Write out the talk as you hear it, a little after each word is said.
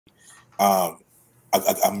a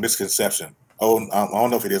misconception. Oh, I don't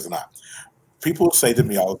know if it is or not. People say to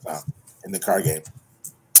me all the time in the car game,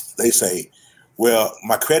 they say, well,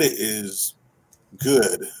 my credit is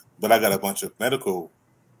good, but I got a bunch of medical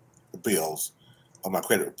bills on my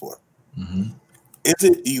credit report. Mm-hmm. Is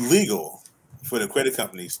it illegal for the credit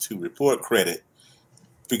companies to report credit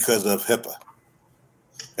because of HIPAA?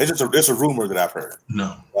 It's a rumor that I've heard.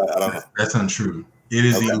 No, I don't know. That's untrue. It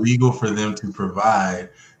is illegal for them to provide.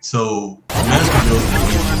 So,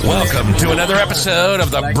 welcome to another episode of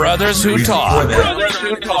the Brothers Who Talk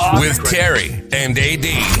with Terry and AD.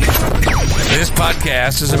 This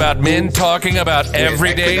podcast is about men talking about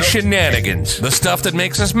everyday shenanigans, the stuff that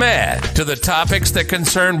makes us mad, to the topics that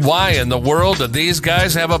concern why in the world do these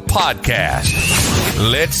guys have a podcast.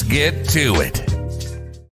 Let's get to it.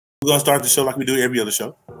 We're going to start the show like we do every other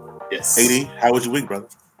show. Yes. AD, how was your week, brother?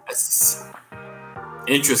 That's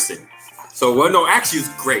interesting. So, well, no, actually, it's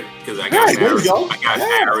great because I got married. I got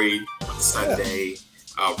married on Sunday,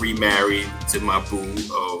 remarried to my boo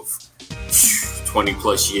of 20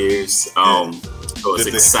 plus years. So it's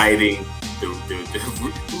exciting. The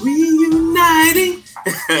reuniting.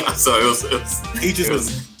 So it was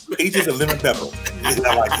Peaches and lemon pepper.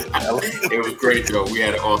 I like it. It was great, though. We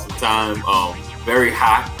had an awesome time. Very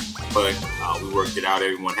hot, but we worked it out.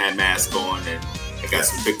 Everyone had masks on, and I got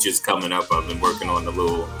some pictures coming up. I've been working on the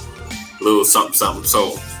little something.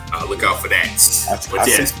 So look out for that.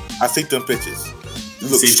 I see them pictures. You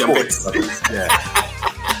look scorched. Yeah.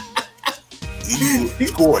 You look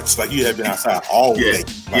scorched like you have been outside all day.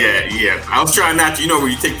 Yeah. I was trying not to. You know,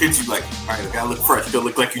 when you take pictures, like, all right, I gotta look fresh. Gotta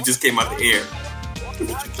look like you just came out the air. But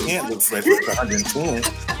you can't look fresh with 110.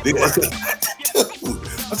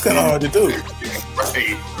 That's kind of hard to do.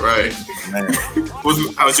 Right. Man.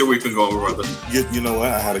 How's your week been going, brother? You know what?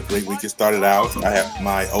 I had a great week. It started out. I have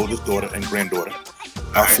my oldest daughter and granddaughter.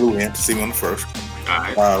 I flew in to see me on the first.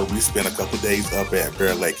 We spent a couple of days up at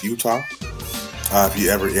Bear Lake, Utah. If you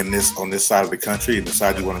ever on this side of the country and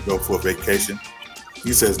decide you want to go for a vacation,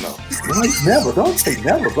 he says no. Never. Don't say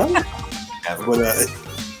never, brother. Never. But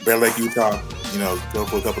Bear Lake, Utah, go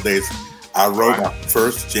for a couple of days. I rode my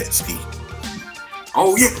first jet ski.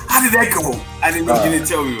 Oh, yeah. How did that go? I didn't know you didn't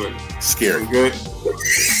tell me what. Scary. Good.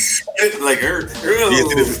 Like her.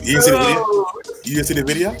 You didn't see the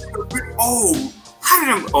video? Oh, how did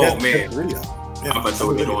I? Oh, man. The video. Yeah, I'm about to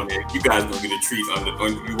throw it on there. You guys gonna get a treat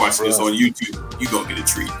when you watch this on YouTube. You gonna get a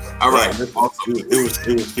treat. All right. Awesome. It was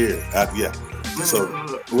scary. Yeah. So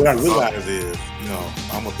what I realized is,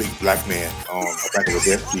 I'm a big black man on the back of a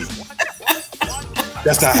jet ski.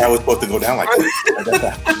 That's not how it's supposed to go down like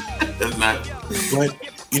that. That's not. But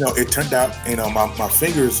it turned out, my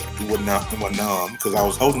fingers were numb because I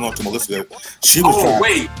was holding on to Melissa. She was. Oh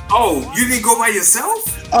wait! Oh, you didn't go by yourself?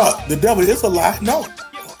 The devil is a lie. No.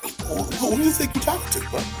 Who do you think you're talking to,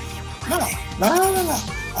 bro? No.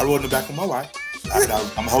 I rode in the back of my wife.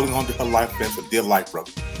 I'm holding on to her life vest for dear life, bro.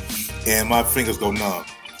 And my fingers go numb.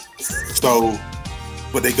 So,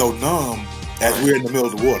 but they go numb as we're in the middle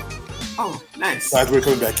of the water. Oh, nice. So as we're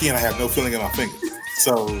coming back in, I have no feeling in my fingers.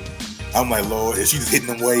 So I'm like, Lord, and she's hitting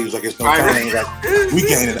them waves like it's no turning. Like, we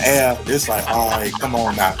gaining air. It's like, all right, come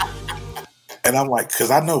on now. And I'm like,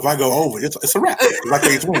 because I know if I go over, it's a wrap. Because I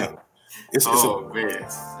can't swim. Man.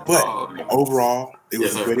 But overall, it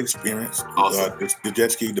was a great experience. Awesome. The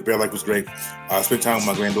jet ski, the Bear Lake was great. I spent time with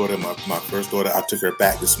my granddaughter, my first daughter. I took her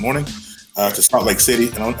back this morning to Salt Lake City.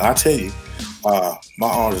 And I tell you, my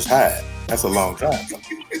arms is high. That's a long time.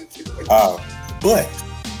 But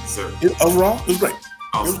overall, it was great.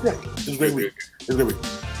 Awesome. It was a great week.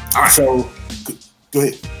 All right. So, go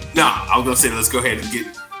ahead. No, I was going to say, let's go ahead and get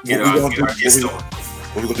our guest on.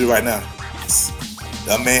 What we're going to do right now?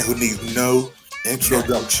 A man who needs no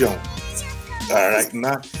introduction. All right,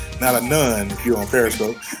 not a nun if you're on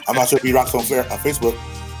Periscope. I'm not sure if he rocks on Facebook.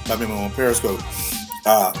 I mean on Periscope.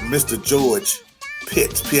 Mr. George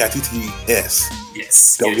Pitts, Pitts.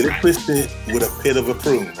 Yes. Don't get it twisted with a pit of a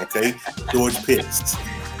prune, okay? George Pitts.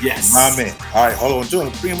 Yes. My man. All right, hold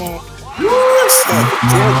on. Bring him on.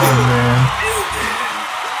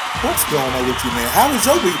 What's going on with you, man? How was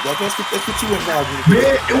your week, bro? Let's get you involved in it.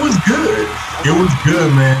 Man, it was good. It was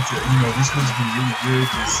good, man. This week's been really good.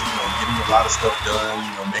 Just, getting a lot of stuff done,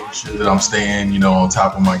 making sure that I'm staying, on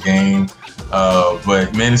top of my game.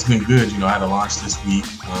 But, man, it's been good. I had to launch this week.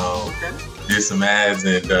 Did some ads,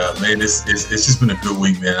 and, man, it's just been a good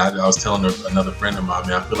week, man. I was telling another friend of mine,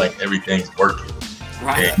 man, I feel like everything's working.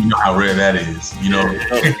 Right. And you know how rare that is,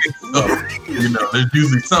 So, there's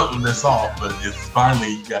usually something that's off, but it's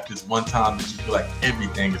finally you got this one time that you feel like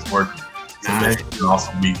everything is working. So man, it's an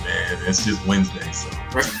awesome week, man. It's just Wednesday, so.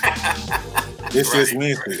 It's just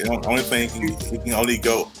Wednesday. The only thing he can only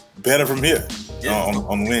go better from here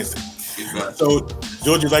on Wednesday. Exactly. So,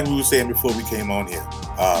 Georgia, like we were saying before we came on here,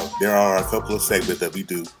 there are a couple of segments that we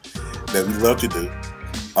do that we love to do.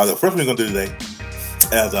 The first one we're going to do today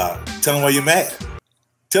is tell them why you're mad.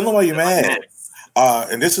 Tell them why you're mad.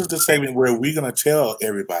 And this is the segment where we're going to tell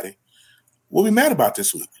everybody what we're mad about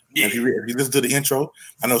this week. Yeah. If you listen to the intro,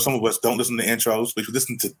 I know some of us don't listen to intros, but if you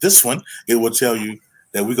listen to this one, it will tell you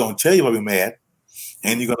that we're going to tell you why we're mad.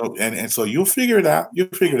 And you're gonna and so you'll figure it out.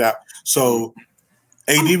 So,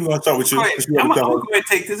 AD, we're gonna start with you. I'm gonna go ahead and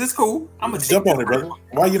take this. It's cool. I'm gonna jump on it, brother.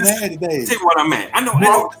 Why you mad today? Tell you what I'm mad. I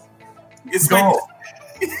know.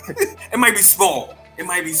 It might be small. Not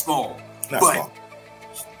but small.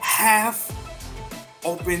 Half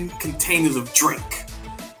open containers of drink,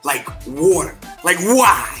 like water. Like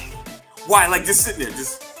why? Why? Like just sitting there.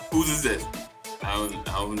 Just whose is this? I don't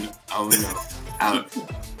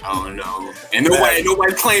know. And nobody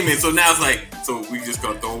claiming. So now it's like, so we just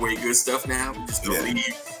gonna throw away good stuff now. We just gonna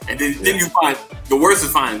leave. And then you find the worst is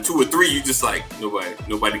finding 2 or 3. You just like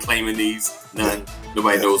nobody claiming these. None.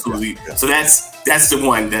 Nobody knows who's these. So that's the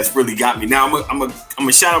one that's really got me. Now I'm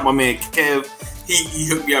gonna shout out my man Kev. He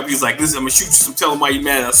hooked me up. He was like, listen, I'm gonna shoot you some. Tell him why you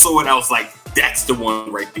mad. I saw it. I was like, that's the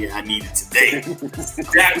one right there I needed today.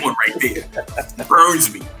 That one right there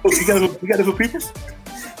burns me. You got it for people?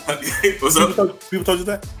 What's up? People told you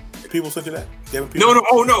that? People sent you that? No.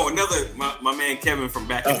 Oh no, another my man Kevin from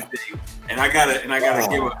back in the day. And I gotta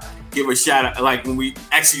give a shout out. Like when we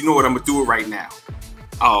actually, you know what, I'm gonna do it right now.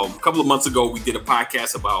 A couple of months ago, we did a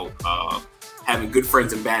podcast about having good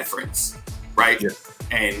friends and bad friends, right? Yeah.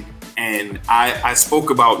 And I spoke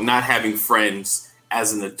about not having friends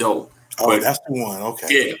as an adult. Oh, that's the one. Okay.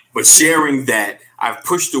 Yeah, but sharing that I've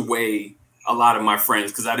pushed away a lot of my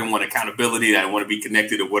friends because I didn't want accountability. I didn't want to be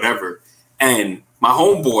connected or whatever. And my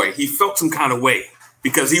homeboy, he felt some kind of way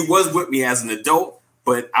because he was with me as an adult.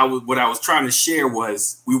 But what I was trying to share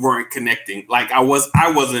was we weren't connecting. Like I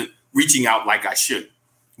wasn't reaching out like I should.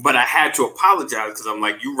 But I had to apologize because I'm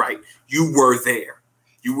like, you're right. You were there.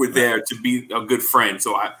 You were there to be a good friend.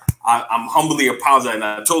 So I'm humbly apologizing.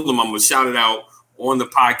 I told him I'm going to shout it out on the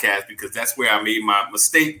podcast because that's where I made my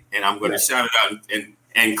mistake. And I'm going to shout it out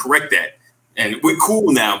and correct that. And we're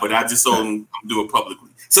cool now, but I just told him I'm do it publicly.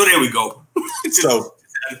 So there we go. just had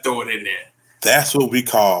to throw it in there. That's what we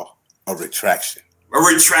call a retraction. A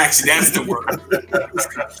retraction. That's the word.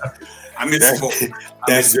 I misspoke.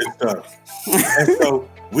 That's good stuff. And so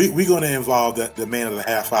we're going to involve the man of the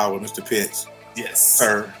half hour, Mr. Pitts. Yes,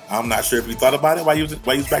 sir. I'm not sure if you thought about it while you was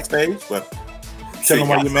backstage, but tell him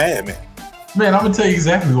why you're mad, man. Man, I'm gonna tell you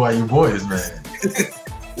exactly why your boy is mad.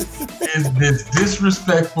 It's this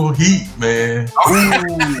disrespectful heat, man.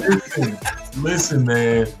 Ooh, listen,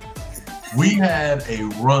 man. We had a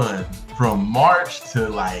run from March to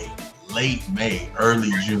like late May, early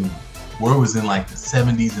June, where it was in like the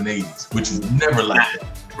 70s and 80s, which is never like that.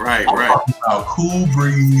 Right. Talking about cool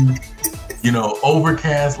breeze,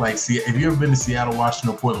 overcast. Like, if you ever been to Seattle,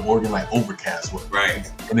 Washington, Portland, Oregon, like overcast weather.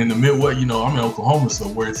 Right. And in the Midwest, I'm in Oklahoma, so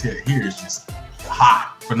where it's here is just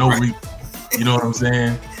hot for no reason. You know what I'm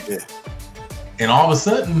saying? Yeah. And all of a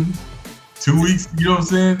sudden, 2 weeks,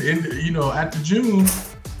 after June,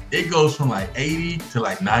 it goes from like 80 to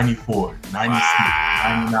like 94,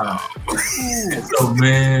 96, 99. So,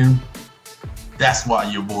 man, that's why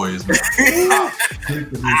your boy is mad.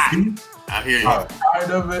 I hear you. I'm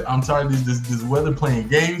tired of it. I'm tired of this weather playing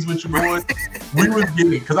games with your boys. We was getting,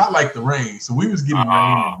 because I like the rain, so we was getting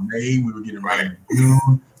rain in May. We were getting rain in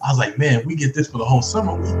June. I was like, man, we get this for the whole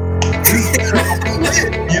summer week.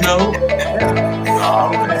 Oh,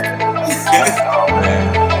 man.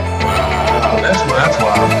 That's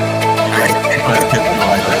why I'm kept it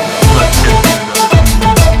like that.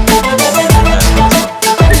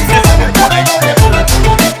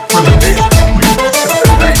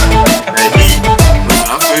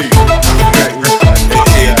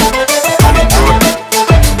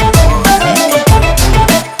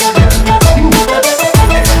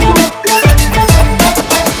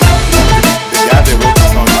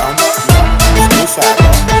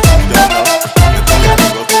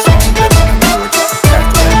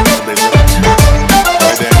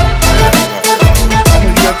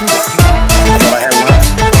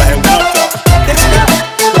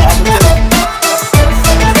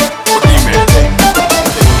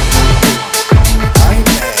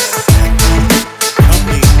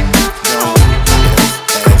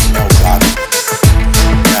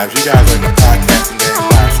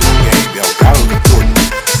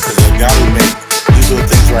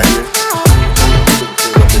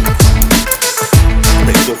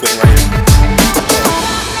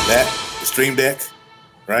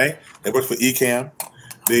 right? They work for Ecamm.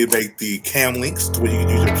 They make the cam links to where you can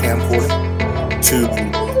use your camcorder to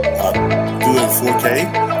do it in 4K.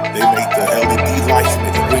 They make the LED lights,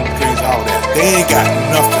 make the green screens, all that. They ain't got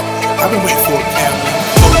nothing. I've been waiting for a cam link.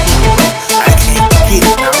 I can't get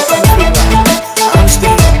it. Now I'm trying to figure out. I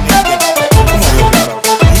understand. Come on, Elgato.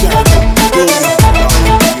 You gotta do billions of dollars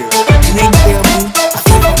a year. You ain't cam link. I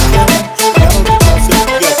think I'm cam link. Y'all don't get yourself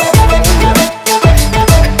together.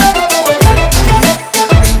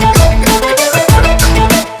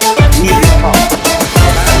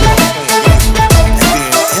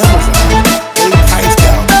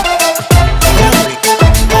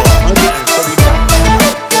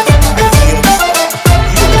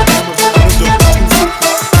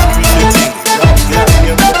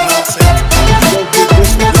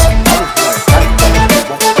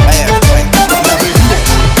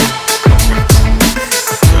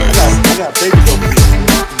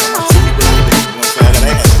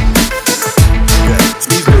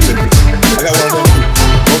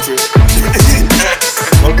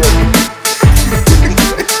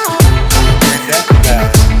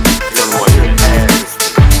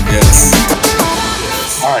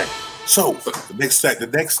 So the next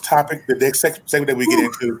segment that we get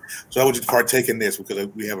into. So I want you to partake in this because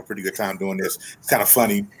we have a pretty good time doing this. It's kind of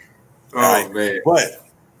funny. Oh, right? Man. But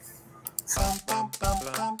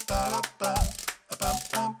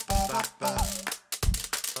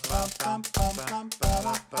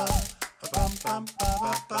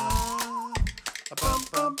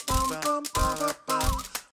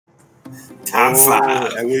Top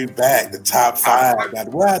 5. And we're back. The top 5. Now,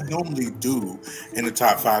 what I normally do in the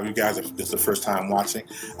top 5, you guys, if this is the first time watching,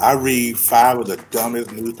 I read 5 of the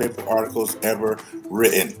dumbest newspaper articles ever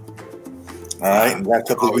written. All right? And that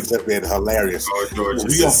couple of weeks have been hilarious.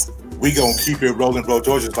 We gonna keep it rolling, bro.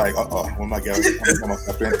 Georgia's like, what am I going to come up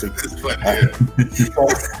into?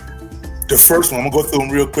 The first one, I'm going to go through them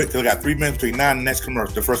real quick because I got 3 minutes between now and the next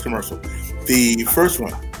commercial. The first commercial. The first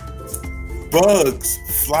one. Bugs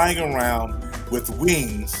flying around with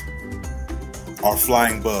wings are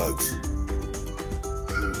flying bugs.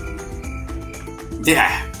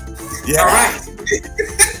 Yeah. Yeah. All right.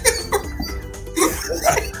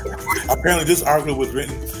 Apparently, this article was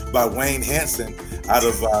written by Wayne Hansen out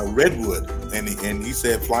of Redwood, and he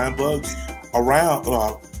said flying bugs around,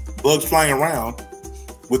 bugs flying around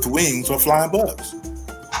with wings are flying bugs.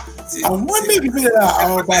 I wonder if he figured it out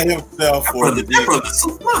all by himself.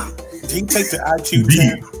 He take the IQ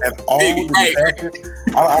test and all the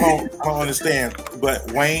I don't understand.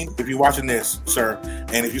 But Wayne, if you're watching this, sir,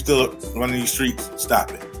 and if you're still running these streets,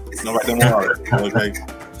 stop it. No, right, no more. Okay.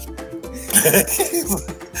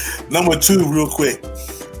 Number 2, real quick.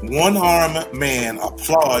 One-armed man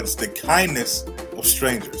applauds the kindness of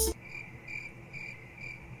strangers.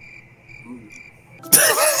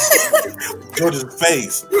 George's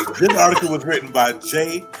face. This article was written by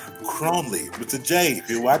Jay Cromley. Mr. J, if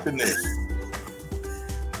you're watching this,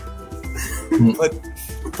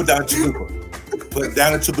 put down Chalupa. Put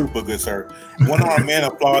down a Chalupa, good sir. One-armed man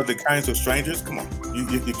applauds the kindness of strangers. Come on,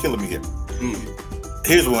 you're killing me here.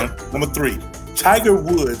 Here's one. Number 3. Tiger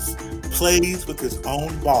Woods plays with his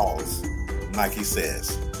own balls, Nike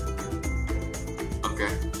says. Okay.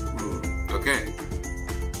 Okay.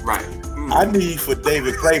 Right. I need for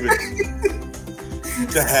David Craven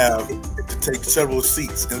to take several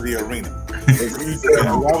seats in the arena.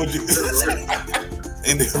 Why would you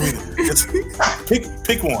in the arena? Just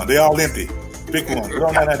pick one. They're all empty. Pick one.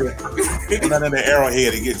 Go down there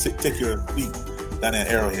Arrowhead and take your seat down there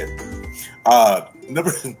Arrowhead.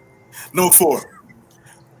 Number 4.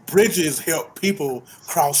 Bridges help people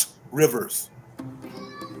cross rivers.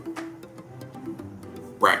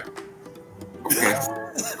 Right. Okay.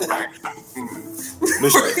 Right.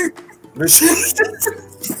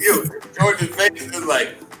 George's face is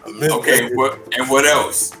like, okay, what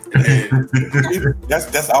else?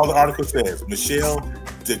 That's all the article says. Michelle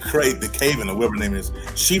DeCaven, or whatever her name is,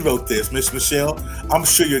 she wrote this. Miss Michelle, I'm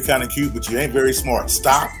sure you're kind of cute, but you ain't very smart.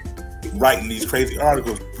 Stop writing these crazy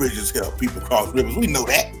articles. Bridges help people cross rivers. We know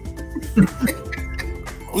that.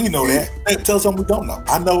 We know that. Hey, tell us something we don't know.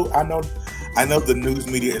 I know the news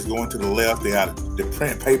media is going to the left. The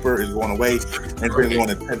print paper is going away, and they're going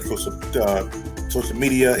to social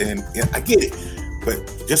media, and I get it.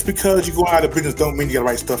 But just because you go out of business don't mean you got to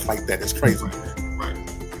write stuff like that. It's crazy. Right.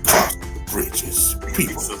 Bridges,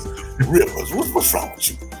 people, rivers. What's wrong with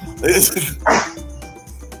you?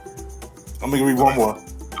 I'm going to read one more.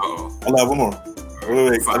 I'll have one more.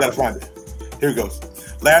 Wait. I got to find it. Here it goes.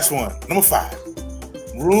 Last one. Number 5.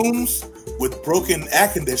 Rooms with broken air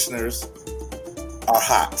conditioners are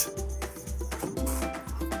hot.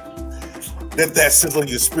 Let that sizzle in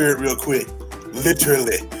your spirit real quick.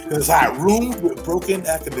 Literally. It's hot. Rooms with broken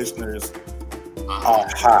air conditioners are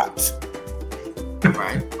hot.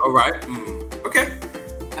 All right. Okay.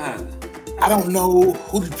 I don't know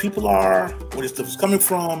who the people are, where this stuff is coming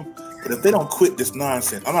from, but if they don't quit this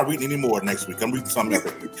nonsense, I'm not reading any more next week. I'm reading something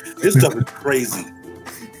else. This stuff is crazy.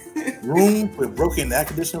 Rooms with broken air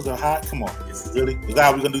conditioners are hot. Come on. Really? Is that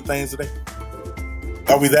how we're going to do things today?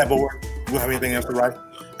 Are we that bored? We don't have anything else to write?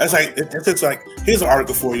 That's like, it's like, here's an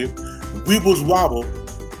article for you. Weebles wobble,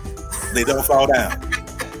 they don't fall down.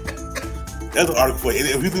 That's an article for you.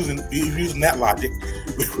 If you're using that logic,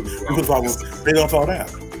 Weebles wobble, they don't fall down.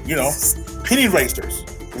 You know, penny racers,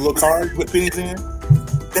 the little cars with pennies in,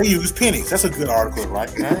 they use pennies. That's a good article, right?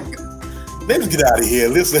 Let's get out of here.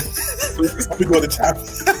 Listen, we go to top.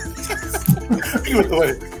 Let's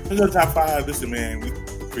go to top 5. Listen, man, we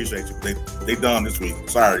appreciate you. They done this week.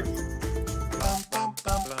 Sorry.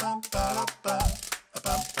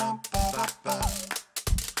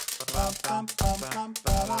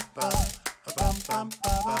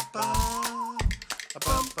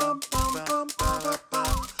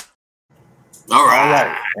 All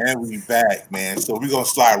right. And we back, man. So we're going to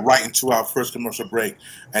slide right into our first commercial break,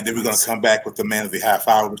 and then we're going to come back with the man of the half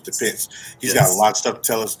hour, Mr. Pitts. He's got a lot of stuff to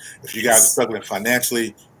tell us. If you guys are struggling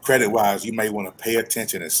financially, credit-wise, you may want to pay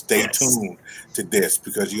attention and stay tuned to this,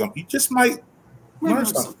 because you just might learn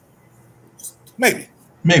something. Maybe.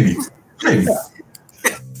 Yeah.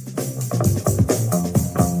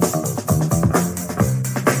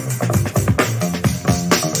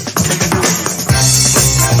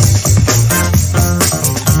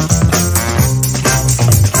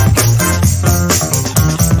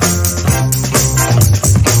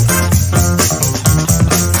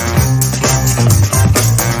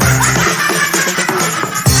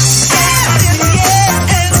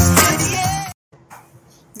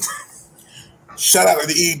 Shout out to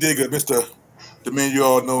the E Digger, the man you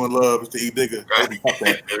all know and love, Mr. E Digger.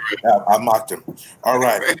 I mocked him. All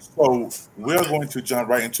right, so we're going to jump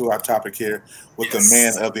right into our topic here with the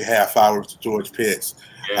man of the half hour, Mr. George Pitts.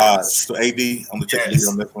 So AD, I'm going to take the lead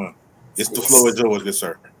on this one. It's the floor is yours, good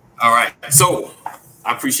sir. All right, so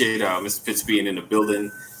I appreciate Mr. Pitts being in the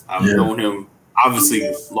building. I've known him obviously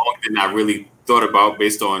longer than I really thought about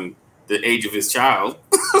based on the age of his child.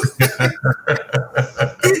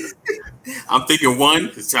 I'm thinking 1,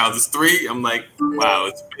 his child is 3. I'm like, wow,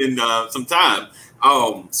 it's been some time.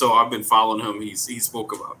 So I've been following him. He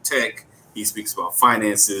spoke about tech. He speaks about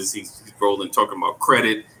finances. He's rolling, talking about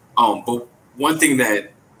credit. But one thing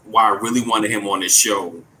why I really wanted him on this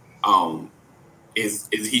show is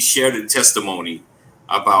he shared a testimony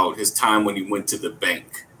about his time when he went to the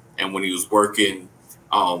bank and when he was working.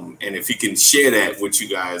 And if he can share that with you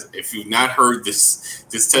guys, if you've not heard this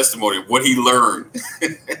testimony of what he learned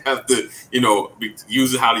after,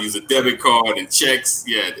 using how to use a debit card and checks,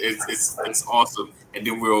 it's awesome. And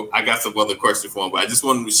then I got some other questions for him, but I just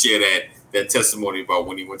wanted to share that testimony about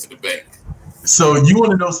when he went to the bank. So you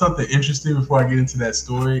want to know something interesting before I get into that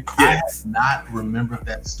story? Yeah. I have not remembered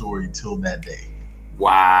that story till that day.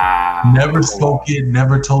 Wow. Never spoke it,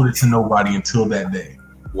 never told it to nobody until that day.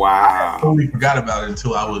 Wow. I totally forgot about it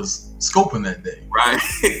until I was scoping that day. Right.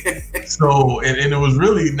 So, and it was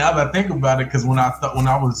really, now that I think about it, because when I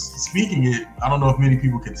was speaking it, I don't know if many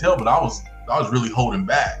people could tell, but I was really holding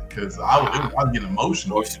back because I was getting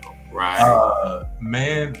emotional. Right.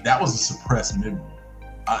 Man, that was a suppressed memory.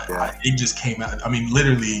 It just came out. I mean,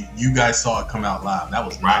 literally, you guys saw it come out live. That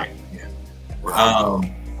was right.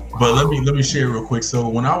 But let me share real quick. So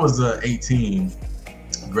when I was 18.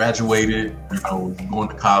 Graduated, going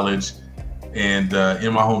to college, and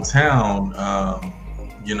in my hometown, I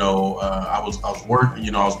was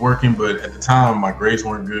working, but at the time my grades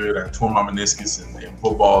weren't good. I tore my meniscus in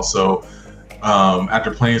football, so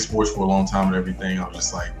after playing sports for a long time and everything, I was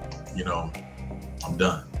just like, I'm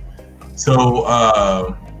done. So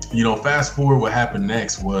fast forward, what happened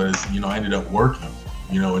next was, I ended up working,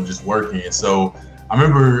 and just working. And so I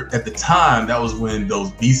remember at the time, that was when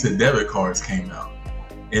those Visa debit cards came out.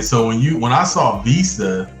 And so when I saw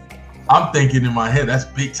Visa, I'm thinking in my head, that's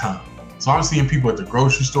big time. So I'm seeing people at the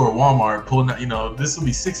grocery store, Walmart, pulling out, this will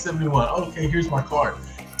be $6.71. Okay, here's my card.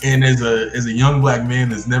 And as a young black man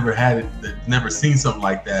that's never had it, that never seen something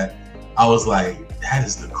like that, I was like, that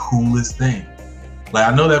is the coolest thing. Like,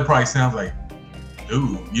 I know that probably sounds like,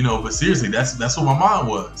 dude, but seriously, that's what my mind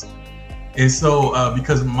was. And so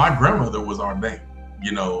because my grandmother was our bank.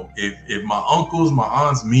 If my uncles, my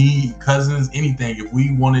aunts, me, cousins, anything, if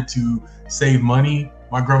we wanted to save money,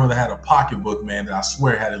 my grandmother had a pocketbook, man, that I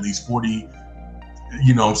swear had at least 40,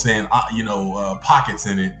 pockets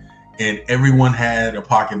in it. and everyone had a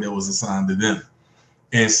pocket that was assigned to them.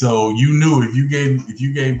 And so you knew if you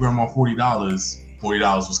gave grandma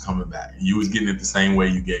 $40 was coming back. You was getting it the same way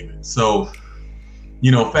you gave it. So,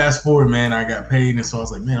 you know, fast forward, man, I got paid, and so I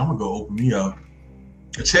was like, man, I'm gonna go open me up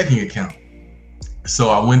a checking account. So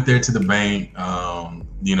I went there to the bank,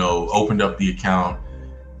 you know, opened up the account,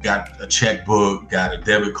 got a checkbook, got a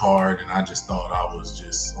debit card, and I just thought I was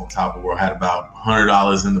just on top of the world. I had about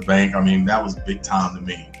 $100 in the bank. I mean, that was big time to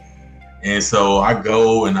me. And so I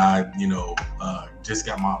go and I, you know, just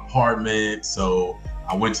got my apartment. So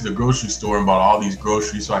I went to the grocery store and bought all these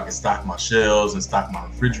groceries so I could stock my shelves and stock my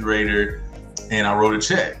refrigerator. And I wrote a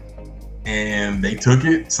check. And they took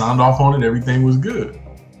it, signed off on it, everything was good.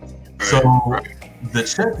 So the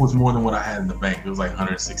check was more than what I had in the bank. It was like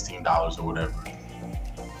 $116 or whatever.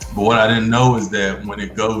 But what I didn't know is that when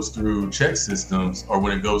it goes through check systems, or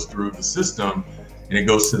when it goes through the system and it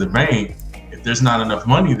goes to the bank, if there's not enough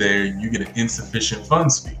money there, you get an insufficient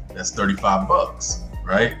funds fee. That's $35,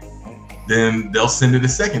 right? Then they'll send it a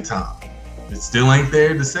second time. If it still ain't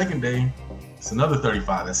there the second day, it's another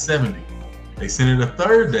 $35, that's $70. They send it a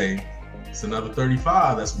third day, it's another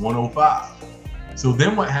 $35, that's $105. So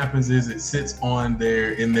then what happens is it sits on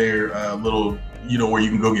in their little, you know, where you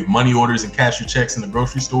can go get money orders and cash your checks in the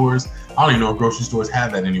grocery stores. I don't even know if grocery stores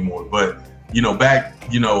have that anymore, but you know, back,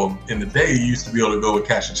 you know, in the day, you used to be able to go and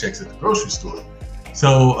cash your checks at the grocery store.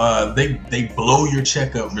 So they blow your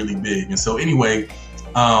check up really big. And so anyway,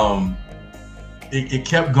 it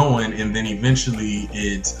kept going, and then eventually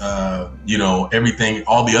it, you know, everything,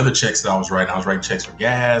 all the other checks that I was writing checks for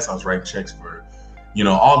gas, I was writing checks for, you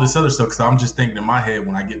know, all this other stuff, because I'm just thinking in my head,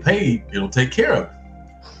 when I get paid, it'll take care of it.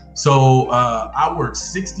 So I worked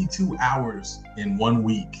 62 hours in 1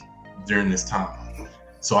 week during this time.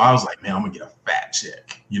 So I was like, man, I'm gonna get a fat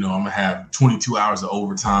check. You know, I'm gonna have 22 hours of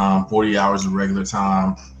overtime, 40 hours of regular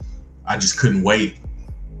time. I just couldn't wait.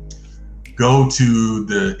 Go to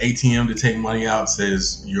the ATM to take money out,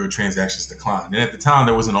 says your transactions declined. And at the time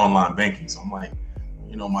there wasn't online banking. So I'm like,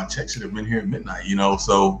 you know, my check should have been here at midnight, you know,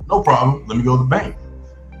 so no problem. Let me go to the bank.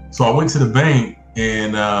 So I went to the bank,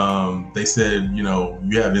 and they said, you know,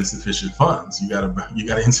 you have insufficient funds. You got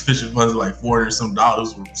insufficient funds of like $400 some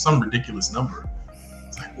or some ridiculous number.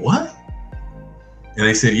 It's like, what? And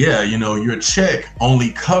they said, yeah, you know, your check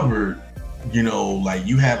only covered, you know, like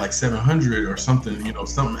you had like 700 or something, you know,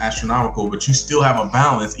 something astronomical, but you still have a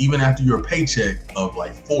balance even after your paycheck of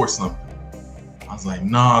like 4 something. I was like,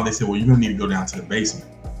 nah. They said, well, you're gonna need to go down to the basement.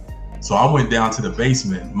 So I went down to the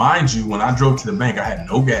basement. Mind you, when I drove to the bank, I had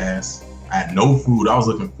no gas, I had no food. I was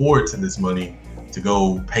looking forward to this money to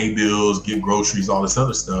go pay bills, get groceries, all this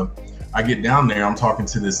other stuff. I get down there, I'm talking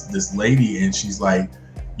to this lady, and she's like,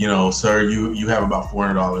 you know, sir, you have about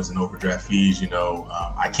 $400 in overdraft fees. You know,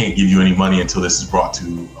 I can't give you any money until this is brought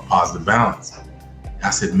to a positive balance. I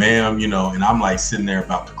said, ma'am, you know, and I'm like sitting there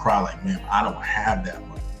about to cry, like, ma'am, I don't have that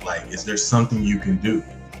money. Like, is there something you can do?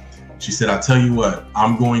 She said, I'll tell you what,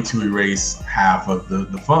 I'm going to erase half of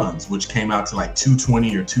the funds, which came out to like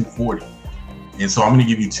 $220 or $240. And so I'm going to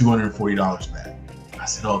give you $240 back. I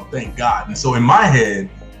said, oh, thank God. And so in my head,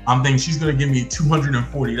 I'm thinking she's going to give me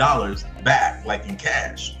 $240 back, like in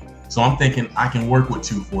cash. So I'm thinking I can work with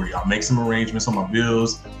 $240. I'll make some arrangements on my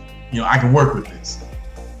bills. You know, I can work with this.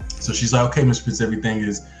 So she's like, okay, Mr. Pitts, everything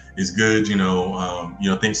is good. You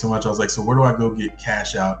know, thanks so much. I was like, so where do I go get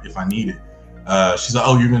cash out if I need it? She's like,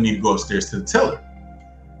 oh, you're going to need to go upstairs to the teller.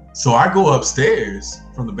 So I go upstairs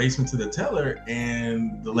from the basement to the teller,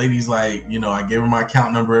 and the lady's like, you know, I gave her my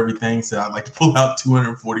account number, everything, said I'd like to pull out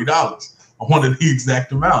 $240. I wanted the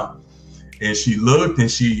exact amount. And she looked,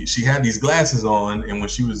 and she had these glasses on, and when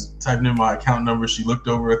she was typing in my account number, she looked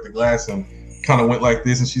over at the glass and kind of went like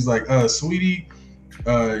this, and she's like, sweetie,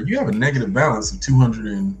 you have a negative balance of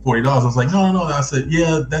 $240. I was like, no. I said,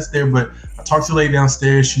 yeah, that's there, but I talked to the lady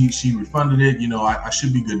downstairs. She refunded it. You know, I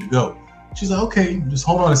should be good to go. She's like, okay, just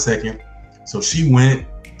hold on a second. So she went,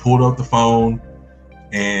 pulled up the phone,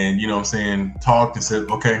 and, you know what I'm saying, talked and said,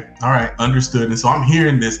 okay, all right, understood. And so I'm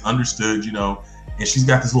hearing this, understood, you know, and she's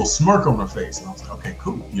got this little smirk on her face. And I was like, okay,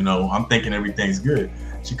 cool. You know, I'm thinking everything's good.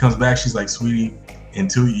 She comes back. She's like, sweetie,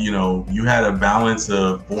 until, you know, you had a balance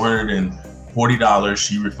of $440.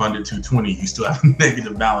 She refunded $220. You still have a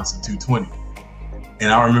negative balance of $220. And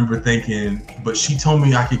I remember thinking, but she told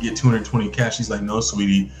me I could get $220 cash. She's like, no,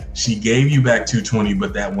 sweetie, she gave you back $220,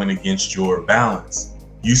 but that went against your balance.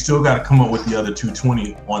 You still got to come up with the other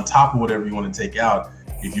 $220 on top of whatever you want to take out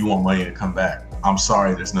if you want money to come back. I'm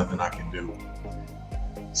sorry, there's nothing I can do.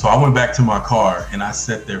 So I went back to my car and I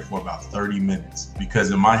sat there for about 30 minutes because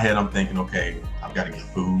in my head, I'm thinking, okay, I've got to get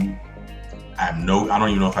food. I don't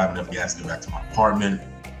even know if I have enough gas to get back to my apartment.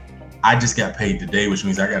 I just got paid today, which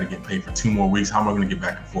means I got to get paid for 2 more weeks. How am I going to get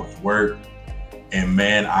back and forth to work? And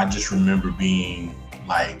man, I just remember being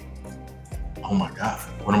like, oh my God,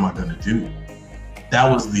 what am I going to do?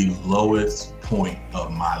 That was the lowest point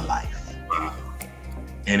of my life.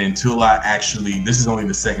 And until I actually, this is only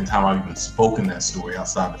the second time I've even spoken that story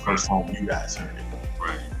outside the first time you guys heard it.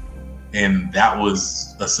 Right. And that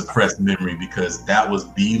was a suppressed memory because that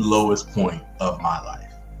was the lowest point of my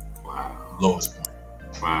life. Wow. Lowest point.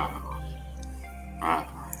 Wow. Wow.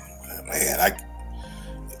 Man, I've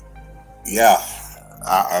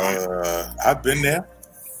been there.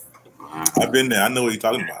 Wow. I've been there. I know what you're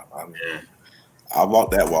talking about. I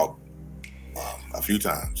walked that walk a few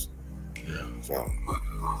times. Yeah. So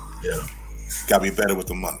yeah, gotta be better with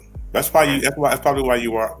the money. That's probably why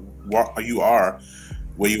you are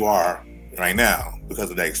where you are right now,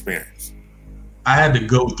 because of that experience. I had to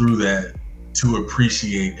go through that to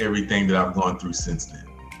appreciate everything that I've gone through since then.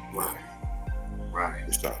 Right.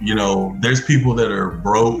 You know, there's people that are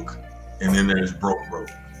broke, and then there's broke.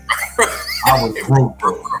 I was broke.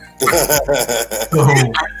 So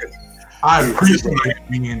I appreciated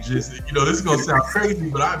being just, you know, this is gonna sound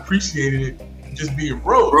crazy, but I appreciated it just being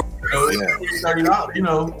broke. You know, $30, you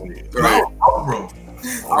know, right. I was broke.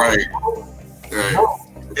 Right.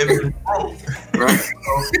 And then broke. Right.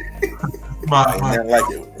 I didn't like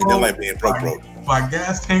it. You didn't like being broke. My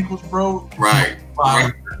gas tank was broke. Right.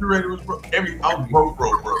 My refrigerator was broke. I was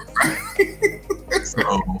broke. So,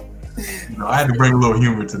 you know, I had to bring a little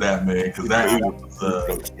humor to that, man, because that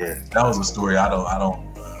was a story I don't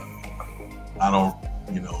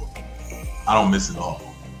miss it all.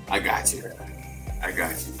 I got you. I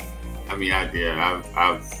mean, I've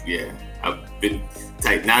been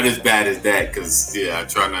tight. Not as bad as that, because I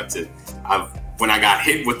try not to. When I got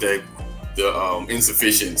hit with the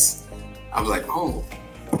insufficiency, I was like, oh.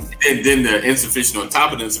 And then the insufficient on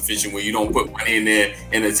top of the insufficient, where you don't put money in there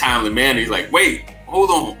in a timely manner. You're like, wait,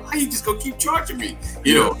 hold on, how you just gonna keep charging me?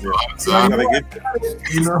 You know. So I gotta get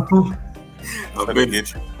you. I've been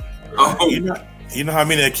get you. Oh, you know how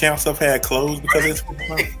many accounts I've had closed because of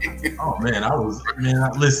this? Oh man,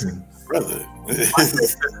 listen, brother.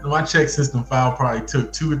 My check system file probably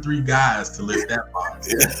took 2 or 3 guys to lift that box.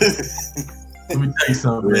 Let me tell you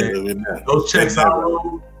something, man. Those checks I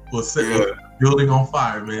wrote will set the building on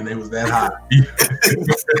fire, man. They was that hot.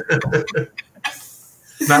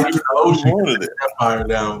 Not even the ocean can set that fire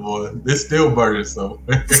down, boy. It's still burning, so.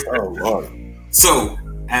 Oh Lord. So.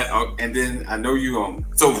 And then I know you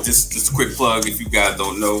so just a quick plug, if you guys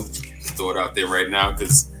don't know, just throw it out there right now,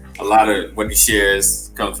 because a lot of what he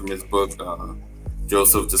shares comes from his book,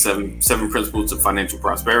 Joseph, the seven Principles of Financial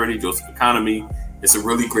Prosperity, Joseph Economy. It's a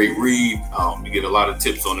really great read. You get a lot of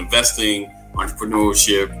tips on investing,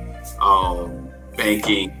 entrepreneurship,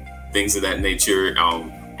 banking, things of that nature,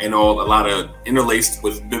 and a lot of interlaced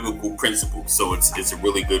with biblical principles. So it's a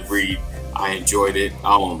really good read. I enjoyed it.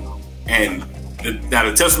 And now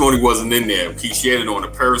the testimony wasn't in there. He shared it on a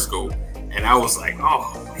Periscope, and I was like,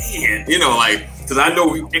 "Oh man," you know, like, because I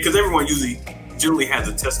know, because everyone generally has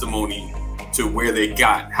a testimony to where they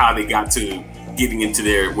got, how they got to getting into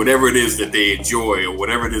their whatever it is that they enjoy or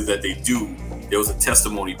whatever it is that they do. There was a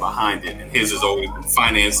testimony behind it, and his has always been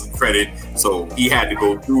finance and credit. So he had to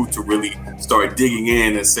go through to really start digging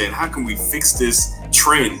in and saying, "How can we fix this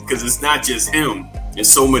trend?" Because it's not just him; and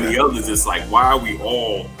so many others. It's like, why are we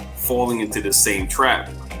all falling into the same trap?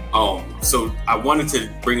 So I wanted to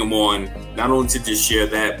bring him on, not only to just share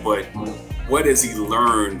that, but what has he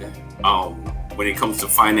learned when it comes to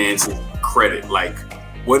finance and credit? Like,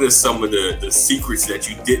 what are some of the secrets that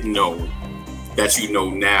you didn't know that you know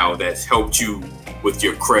now that's helped you with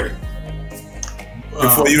your credit?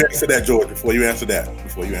 Before you answer that, George, before you answer that,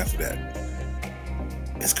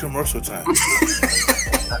 it's commercial time.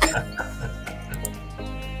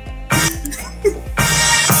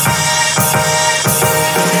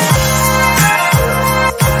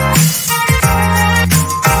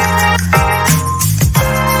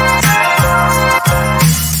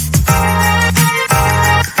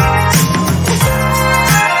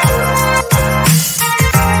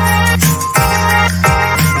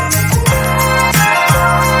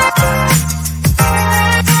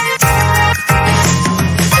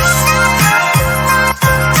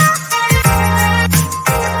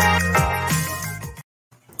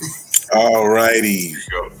 Alrighty.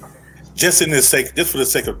 Just for the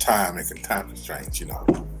sake of time and time constraints, you know.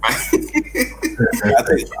 I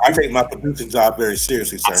take my producing job very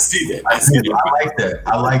seriously, sir. I see that.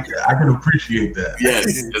 I like that. I can appreciate that.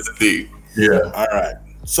 Yes, that's indeed. Yeah. All right.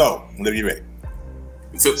 So, whenever you're ready.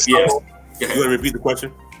 So yes. You want to repeat the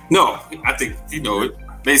question? No, I think you know it.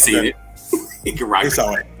 They seen it. He can write. It's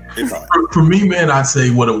all right. It's hard. For me, man, I'd say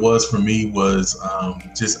what it was for me was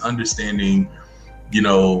just understanding,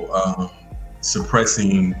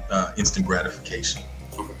 suppressing instant gratification.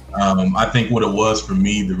 I think what it was for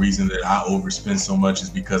me, the reason that I overspent so much is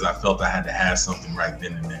because I felt I had to have something right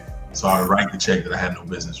then and there. So I would write the check that I had no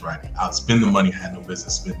business writing. I'd spend the money I had no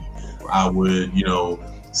business spending. I would,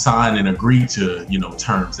 sign and agree to,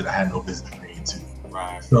 terms that I had no business agreeing to.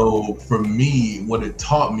 Right. So for me, what it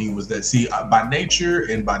taught me was that, see, by nature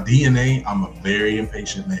and by DNA, I'm a very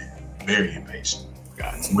impatient man, very impatient,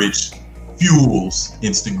 which fuels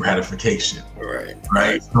instant gratification.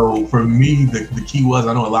 Right. So for me, the key was,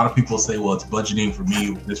 I know a lot of people say, well, it's budgeting for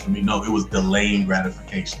me, this for me. No, it was delaying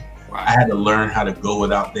gratification. Right. I had to learn how to go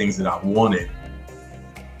without things that I wanted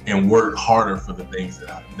and work harder for the things that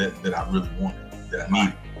I really wanted, that I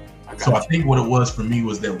needed. So I think what it was for me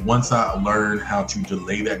was that once I learned how to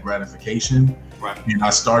delay that gratification, and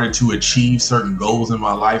I started to achieve certain goals in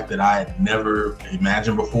my life that I had never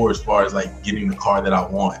imagined before, as far as like getting the car that I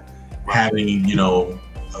want, having,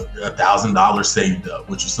 $1,000 saved up,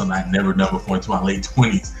 which was something I'd never done before until my late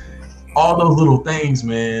 20s. All those little things,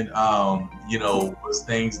 man, was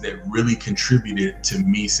things that really contributed to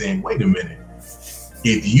me saying, wait a minute,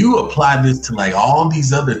 if you apply this to like all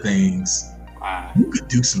these other things, you could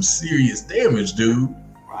do some serious damage, dude.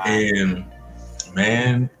 And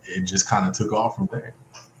man, it just kind of took off from there.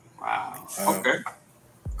 Wow.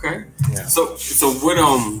 Okay. Yeah. So what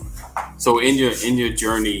so in your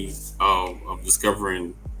journey of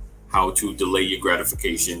discovering how to delay your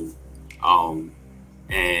gratification,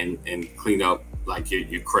 and clean up like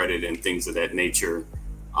your credit and things of that nature,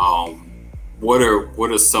 what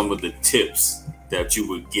are some of the tips that you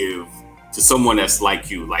would give to someone that's like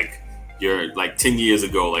you, like you're like 10 years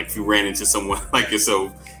ago, like if you ran into someone like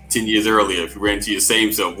yourself 10 years earlier, if you ran into your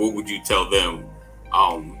same self, what would you tell them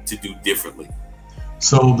to do differently?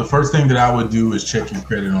 So the first thing that I would do is check your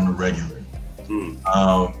credit on a regular. You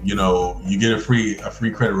get a free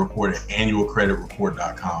credit report at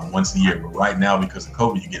annualcreditreport.com once a year. But right now, because of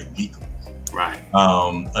COVID, you get it weekly. Right.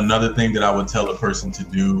 Another thing that I would tell a person to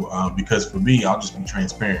do, because for me, I'll just be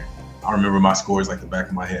transparent. I remember my scores like the back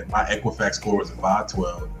of my head. My Equifax score was a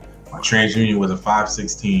 512. My TransUnion was a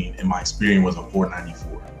 516, and my Experian was a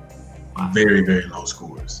 494. Very, very low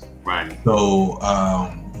scores. Right. So,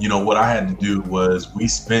 what I had to do was we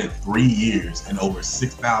spent 3 years and over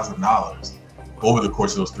 $6,000 over the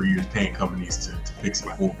course of those 3 years paying companies to fix it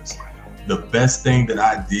for us. The best thing that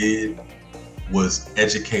I did was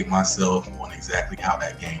educate myself on exactly how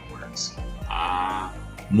that game works.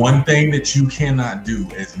 One thing that you cannot do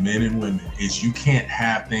as men and women is you can't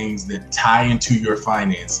have things that tie into your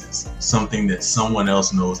finances, something that someone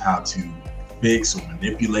else knows how to fix or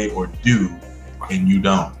manipulate or do, and you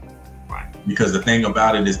don't. Because the thing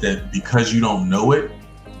about it is that because you don't know it,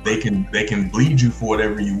 they can bleed you for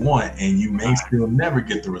whatever you want, and you may still never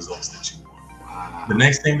get the results that you want. The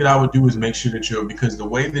next thing that I would do is make sure that because the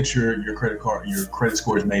way that your credit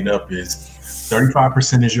score is made up is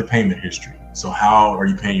 35% is your payment history. So how are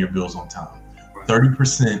you paying your bills on time?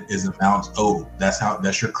 30% is amounts owed.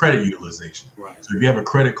 That's your credit utilization. So if you have a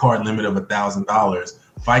credit card limit of $1,000,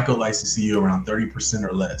 FICO likes to see you around 30%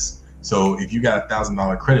 or less. So if you got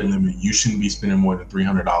 $1,000 credit limit, you shouldn't be spending more than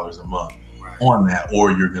 $300 a month on that,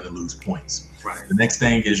 or you're going to lose points. The next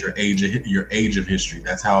thing is your age of history.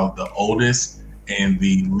 That's how the oldest and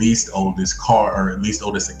the least oldest card, or at least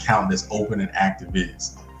oldest account that's open and active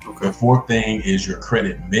is. The fourth thing is your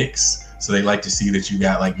credit mix. So they like to see that you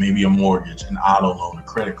got like maybe a mortgage, an auto loan, a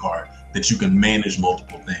credit card, that you can manage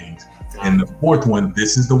multiple things. And the fourth one,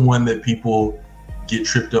 this is the one that people get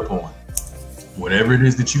tripped up on. Whatever it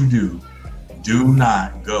is that you do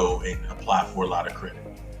not go and apply for a lot of credit.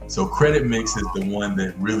 So credit mix is the one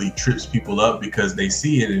that really trips people up because they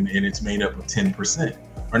see it and it's made up of 10%,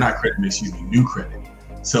 or not credit mix, new credit.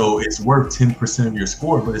 So it's worth 10% of your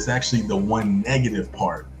score, but it's actually the one negative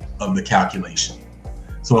part of the calculation.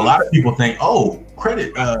 So a lot of people think, oh,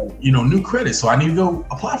 credit, new credit. So I need to go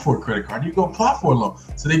apply for a credit card. I need to go apply for a loan.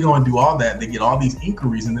 So they go and do all that. They get all these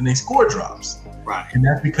inquiries and then their score drops. And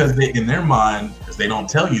that's because in their mind, because they don't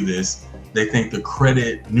tell you this, they think the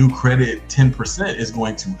new credit 10% is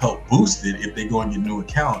going to help boost it if they go and get new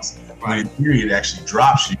accounts. When in theory, it actually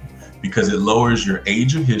drops you because it lowers your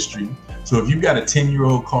age of history. So if you've got a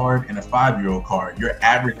 10-year-old card and a 5-year-old card, your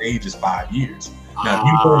average age is 5 years. Now, if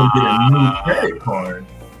you go and get a new credit card,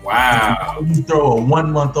 you throw a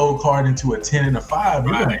 1-month-old card into a 10 and a 5,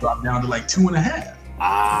 you're going to drop down to like 2.5. So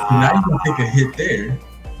now you're going to take a hit there.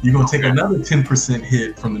 You're going to take another 10%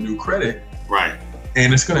 hit from the new credit.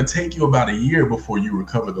 And it's going to take you about a year before you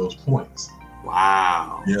recover those points.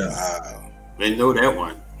 Wow. Yeah. Didn't know that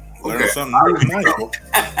one. Learn something new tonight.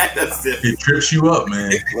 That's it. It trips you up,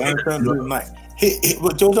 man. Learn something new tonight.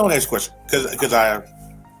 But Joe, don't ask a question because I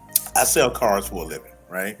sell cars for a living,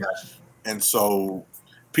 right? Gotcha. And so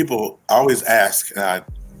people always ask, and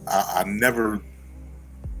I never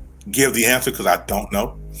give the answer because I don't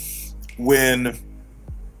know. When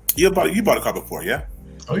you bought a car before, yeah?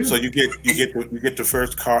 Oh, yeah. So you get the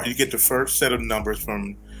first car, you get the first set of numbers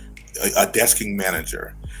from a desking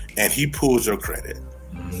manager, and he pulls your credit,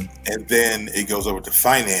 and then it goes over to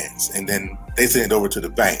finance, and then they send it over to the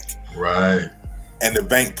bank, right? And the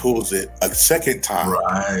bank pulls it a second time,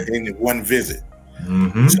 right, in one visit.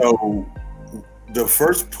 So the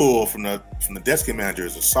first pull from the desking manager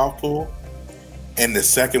is a soft pull, and the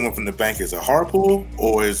second one from the bank is a hard pull,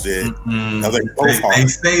 or is it? They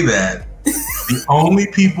say that the only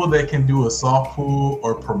people that can do a soft pull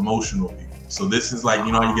are promotional people. So this is like,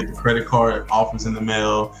 you know, you get the credit card offers in the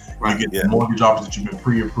mail, you get the mortgage offers that you've been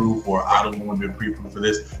pre-approved for. I don't want to be pre-approved for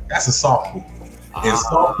this. That's a soft pull. And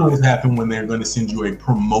soft pulls happen when they're going to send you a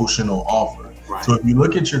promotional offer. Right. So if you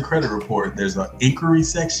look at your credit report, there's an inquiry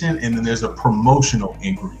section and then there's a promotional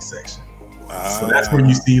inquiry section. So that's where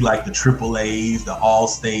you see like the AAAs, the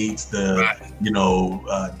Allstates, the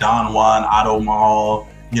Don Juan Auto Mall.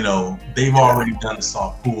 You know, they've already done the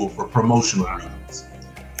soft pull for promotional reasons.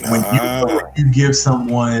 When you give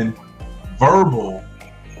someone verbal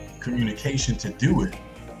communication to do it,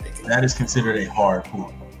 that is considered a hard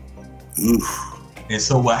pull. Oof. And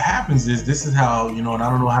so what happens is, this is how, you know, and I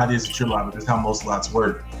don't know how it is at your lot, but this is how most lots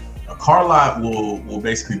work. A car lot will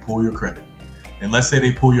basically pull your credit. And let's say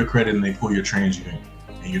they pull your credit and they pull your TransUnion.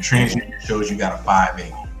 And your TransUnion shows you got a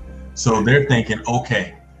 580. So they're thinking,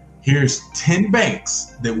 okay, here's 10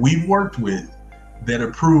 banks that we've worked with that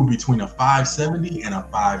approve between a 570 and a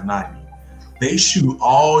 590. They shoot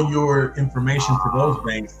all your information to those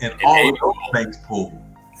banks, and all of those banks pull.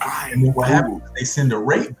 And then what happens is they send a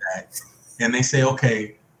rate back, and they say,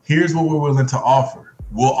 okay, here's what we're willing to offer.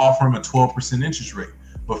 We'll offer them a 12% interest rate.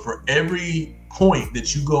 But for every point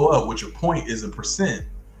that you go up, which a point is a percent,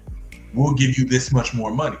 we'll give you this much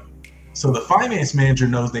more money. So the finance manager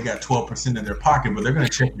knows they got 12% in their pocket, but they're going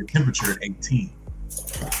to check your temperature at 18.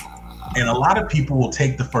 And a lot of people will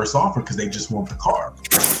take the first offer because they just want the car.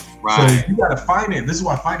 Right. So you got to finance. This is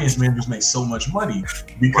why finance managers make so much money,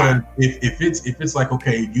 because if it's like,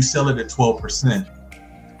 okay, you sell it at 12%,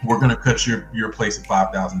 we're going to cut your place a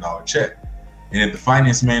 $5,000 check. And if the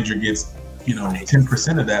finance manager gets,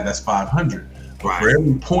 10% of that, that's $500. But for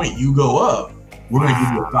every point you go up, we're going to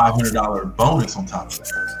give you a $500 bonus on top of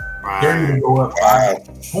that. They're going to go up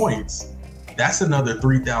 5 points. That's another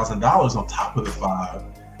 $3,000 on top of the 5.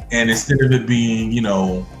 And instead of it being,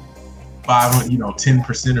 500,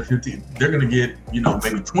 10% or 15, they're going to get,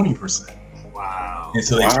 maybe 20%. Wow. And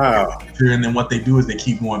so and then what they do is they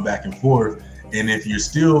keep going back and forth. And if you're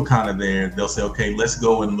still kind of there, they'll say, okay, let's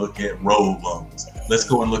go and look at road loans. Let's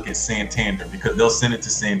go and look at Santander, because they'll send it to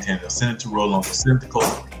Santander. They'll send it to road loans. They'll send it to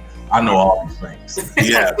Coastal. I know all these things.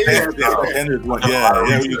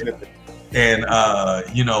 And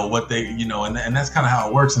what they, and that's kind of how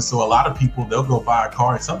it works. And so a lot of people, they'll go buy a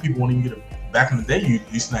car, and some people won't even get it. Back in the day, you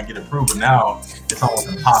used to not get approved, but now it's almost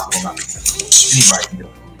impossible not to get approved. Anybody can get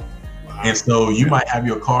approved. And so you might have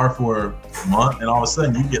your car for a month, and all of a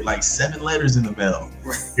sudden you get like 7 letters in the mail.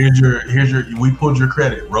 Here's your we pulled your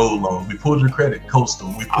credit, road loan. We pulled your credit,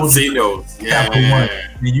 Coastal. We pulled your Capital One.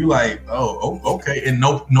 And you like, oh, okay. And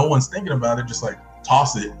no one's thinking about it. Just like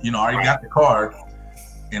toss it. I already got the car.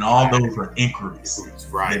 And all those are inquiries.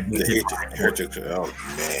 Right. Oh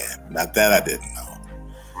man, not that I didn't know.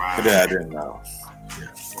 Right. That I didn't know.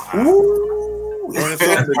 Yeah. Ooh,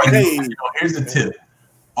 here's the tip.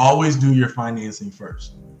 Always do your financing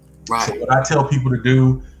first. Right. So what I tell people to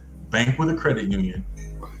do, bank with a credit union,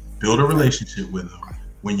 build a relationship with them.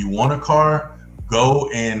 When you want a car, go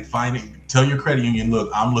and tell your credit union, look,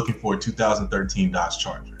 I'm looking for a 2013 Dodge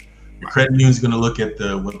Charger. Your credit union is going to look at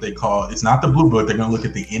what they call, it's not the blue book, they're going to look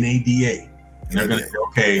at the NADA. And they're going to say,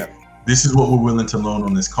 okay, this is what we're willing to loan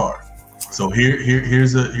on this car. So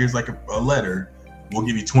here's like a letter. We'll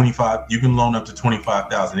give you 25. You can loan up to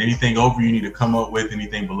 25,000. Anything over you need to come up with.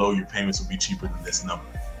 Anything below, your payments will be cheaper than this number.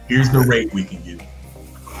 Here's the rate we can give you.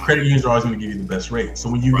 Credit unions are always going to give you the best rate. So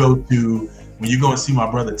when you go and see my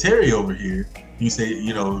brother Terry over here, you say,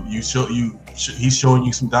 he's showing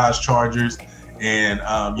you some Dodge Chargers, and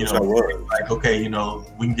like, okay,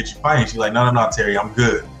 we can get you financed. You're like, no, Terry, I'm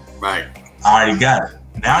good. Right. I already got it.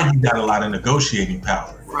 Now you got a lot of negotiating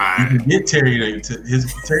power. Right. You can get Terry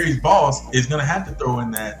Terry's boss is going to have to throw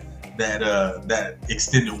in that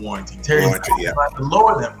extended warranty. Terry's going to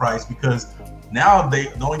lower that price because Now the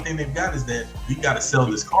only thing they've got is that we got to sell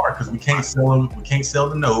this car because we can't sell them. We can't sell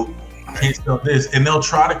the note. We can't sell this, and they'll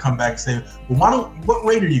try to come back and say, "Well, what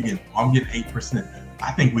rate are you getting?" I'm getting 8%.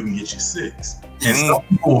 I think we can get you 6, and some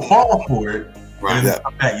people will fall for it. Right. And then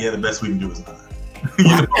come back, the best we can do is 9. You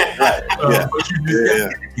know? But you just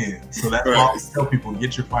got it again. So that's why I tell people,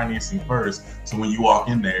 get your financing first. So when you walk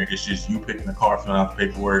in there, it's just you picking the car, filling out the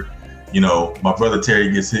paperwork. You know, my brother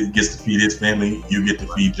Terry gets to feed his family. You get to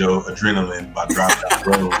feed Joe adrenaline by driving down the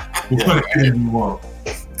road. We'll put it in you want.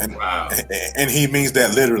 And he means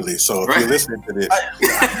that literally. So if you're listening to this,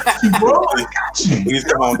 please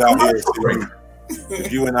come on down here.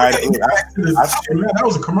 If you and I that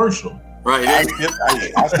was a commercial. Right. I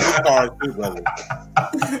sell cars too, brother.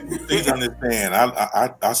 Please understand.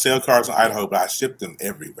 I sell cars in Idaho, but I ship them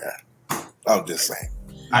everywhere. I'm just saying.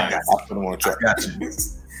 I got you. I put them on a truck. I got you.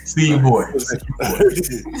 See you, boy.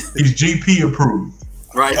 He's GP approved.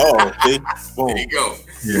 Right. Oh, see? There you go.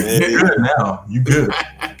 Yeah, you're good now. You good.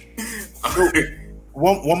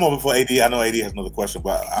 One more before AD. I know AD has another question,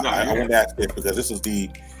 but I want to ask this because this is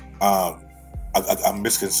a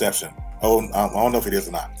misconception. Oh, I don't know if it is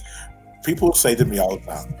or not. People say to me all the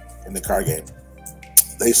time in the car game,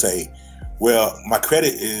 they say, well, my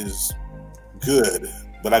credit is good,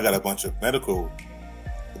 but I got a bunch of medical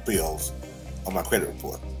bills on my credit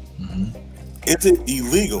report. Mm-hmm. Is it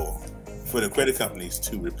illegal for the credit companies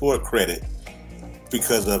to report credit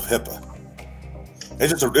because of HIPAA?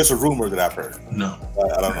 It's a rumor that I've heard. No,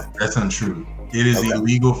 I don't know. That's untrue. It is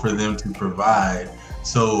illegal for them to provide.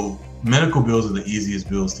 So medical bills are the easiest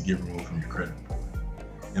bills to get removed from your credit report.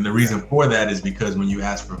 And the reason for that is because when you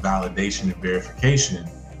ask for validation and verification,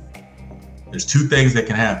 there's 2 things that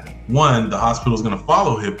can happen. One, the hospital is going to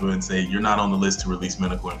follow HIPAA and say you're not on the list to release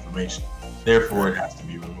medical information. Therefore, it has to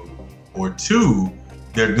be removed. Or 2,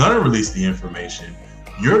 they're going to release the information.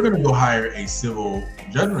 You're going to go hire a civil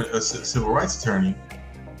rights attorney,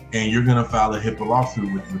 and you're going to file a HIPAA lawsuit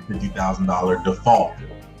with the $50,000 default,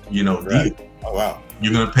 deal. Oh, wow.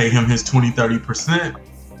 You're going to pay him his 20-30%.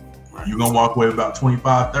 You're going to walk away with about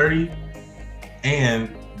 25-30, and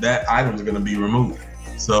that item is going to be removed.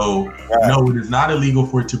 So, no, it is not illegal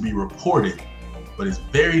for it to be reported, but it's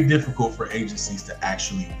very difficult for agencies to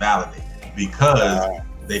actually validate it because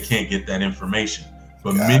they can't get that information.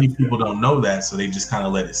 But many people don't know that, so they just kind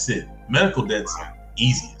of let it sit. Medical debt's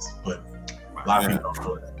easiest, but a lot of people don't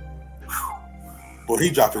know that. Boy, he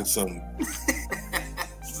dropping some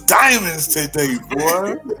diamonds today,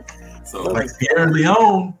 boy. So, like Sierra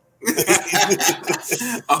Leone.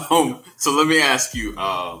 So let me ask you.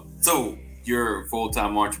 So you're a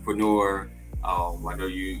full-time entrepreneur. I know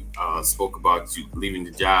you spoke about you leaving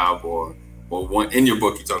the job, or one in your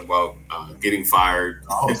book you talk about getting fired.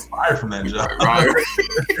 I was fired from that job. Right.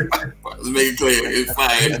 Let's make it clear, it's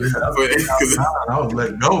fired. I was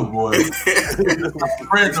let go, boy.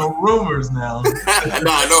 Spread no rumors now. No,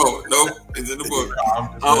 it's in the book.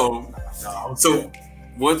 So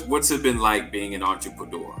what's it been like being an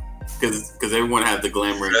entrepreneur? Because everyone has the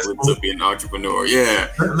glamour and glitz of being an entrepreneur. Yeah.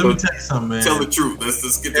 Let me tell you something, man. Tell the truth.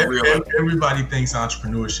 Let's get the real. Everybody thinks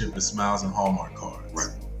entrepreneurship is smiles and Hallmark cards. Right.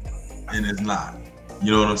 And it's not.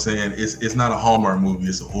 You know what I'm saying? It's not a Hallmark movie.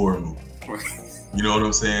 It's a horror movie. Right. You know what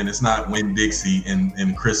I'm saying? It's not Winn-Dixie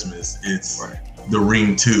in Christmas. It's The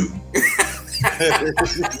Ring 2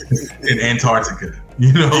 in Antarctica.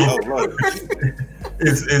 You know?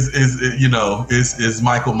 It's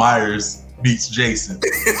Michael Myers beats Jason.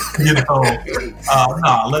 You know?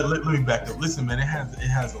 Let me back up. Listen, man, it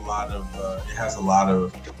has a lot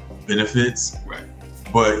of benefits. Right.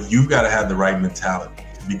 But you've got to have the right mentality.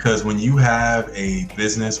 Because when you have a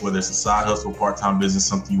business, whether it's a side hustle, part-time business,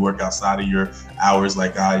 something you work outside of your hours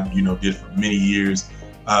like I, did for many years,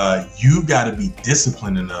 you've got to be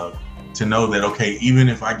disciplined enough to know that, okay, even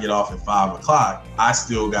if I get off at 5 o'clock, I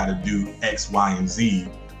still got to do X, Y, and Z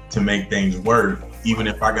to make things work, even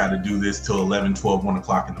if I got to do this till 11, 12, 1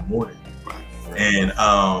 o'clock in the morning. And,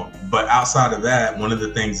 but outside of that, one of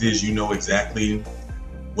the things is, exactly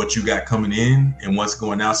what you got coming in and what's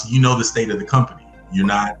going out. So the state of the company.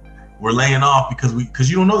 We're laying off because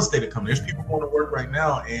you don't know the state of the company. There's people going to work right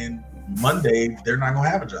now, and Monday they're not going to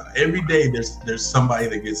have a job. Every day there's somebody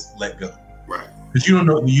that gets let go. Right. Because you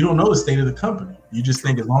don't know the state of the company. You just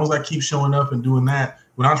think as long as I keep showing up and doing that,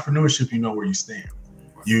 with entrepreneurship, you know where you stand.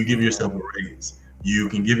 You give yourself a raise. You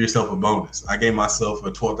can give yourself a bonus. I gave myself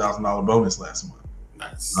a $12,000 bonus last month.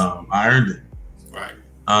 Nice. I earned it. Right.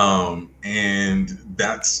 And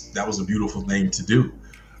that was a beautiful thing to do.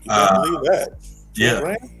 You can't believe that.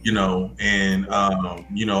 Yeah, you know, and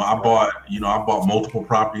you know, I bought multiple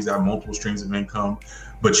properties, I have multiple streams of income,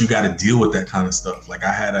 but you got to deal with that kind of stuff. Like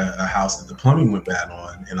I had a house that the plumbing went bad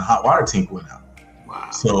on and the hot water tank went out. Wow.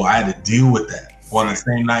 So I had to deal with that on the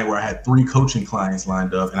same night where I had 3 coaching clients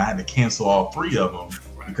lined up, and I had to cancel all 3 of them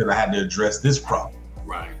because I had to address this problem.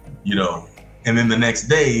 Right. You know, and then the next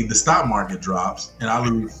day the stock market drops and I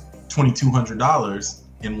lose $2,200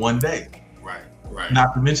 in one day. Right.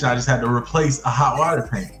 Not to mention, I just had to replace a hot water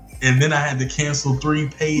tank, and then I had to cancel 3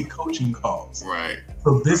 paid coaching calls. Right.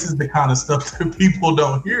 So this is the kind of stuff that people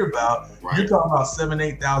don't hear about. Right. You're talking about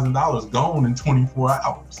 $7,000-8,000 gone in 24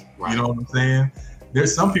 hours. Right. You know what I'm saying?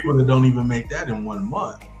 There's some people that don't even make that in 1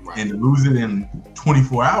 month, and to lose it in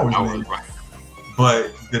 24 hours. Man. Right.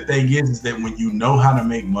 But the thing is that when you know how to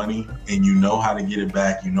make money and you know how to get it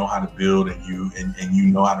back, you know how to build, and you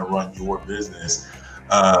know how to run your business.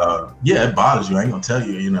 Yeah, it bothers you. I ain't gonna tell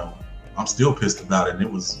you, you know, I'm still pissed about it. And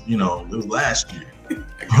it was last year.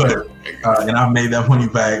 But, and I've made that money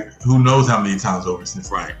back who knows how many times over since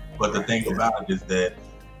then. But the thing about it is that,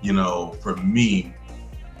 you know, for me,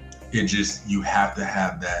 you have to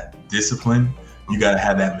have that discipline. You got to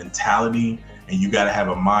have that mentality, and you got to have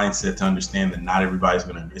a mindset to understand that not everybody's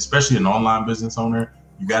going to, especially an online business owner,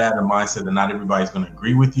 you got to have the mindset that not everybody's going to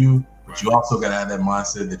agree with you. But you also got to have that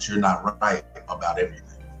mindset that you're not right about everything.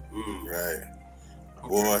 Right.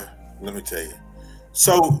 Boy, let me tell you.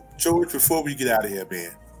 So, George, before we get out of here,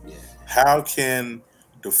 man, how can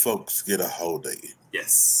the folks get a hold of you?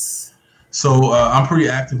 Yes. So I'm pretty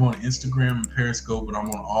active on Instagram and Periscope, but I'm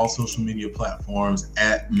on all social media platforms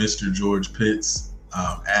at Mr. George Pitts,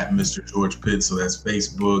 at Mr. George Pitts. So that's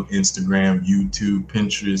Facebook, Instagram, YouTube,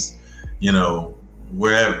 Pinterest, you know,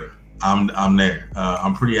 wherever. I'm there.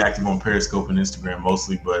 I'm pretty active on Periscope and Instagram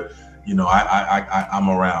mostly, but you know, I'm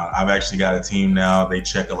around. I've actually got a team now. They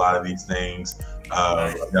check a lot of these things.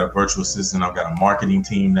 I've got a virtual assistant. I've got a marketing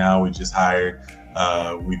team now. We just hired.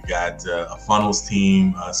 We've got a funnels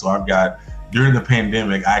team. So I've got, during the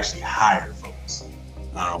pandemic, I actually hired folks,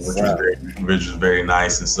 which is very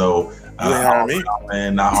nice. And so,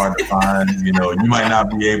 man, not hard to find. You know, you might not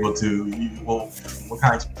be able to. What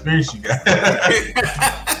kind of experience you got?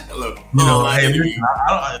 Look, you know, hey,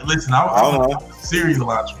 listen, I'm a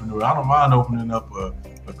serial entrepreneur. I don't mind opening up a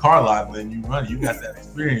car lot, letting you run it. You got that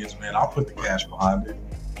experience, man. I'll put the cash behind it.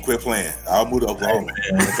 Quit playing. I'll move to Oklahoma.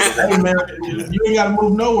 Hey, man, you ain't got to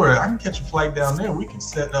move nowhere. I can catch a flight down there. We can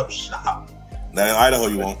set up shop. Now in Idaho,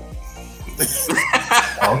 you won't.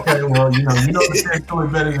 Okay, well, you know the territory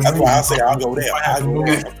better than That's me. why I say I'll go there.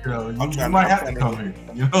 You might have to come here.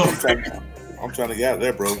 You know, I'm trying to get out of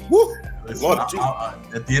there, bro. Woo! Listen, at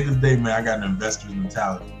the end of the day, man, I got an investor's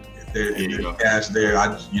mentality. If there's cash there,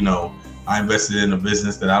 I invested in a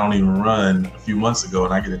business that I don't even run a few months ago,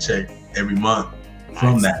 and I get a check every month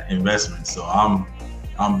from that investment. So I'm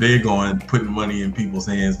big on putting money in people's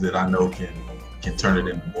hands that I know can turn it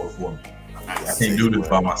into more for me. I can't do this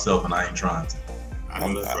by myself, and I ain't trying to. I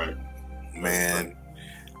know that's right. Man,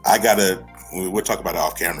 we'll talk about it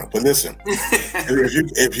off camera. But listen,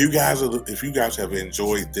 if you guys have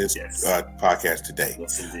enjoyed this podcast today,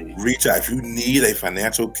 reach out. If you need a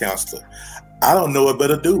financial counselor, I don't know a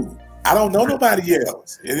better dude. I don't know nobody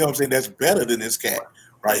else. You know what I'm saying? That's better than this cat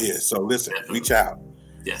right here. So listen, reach out.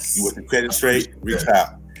 Yes. You want the credit straight? Reach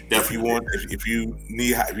out. If you want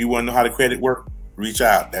to know how the credit work, reach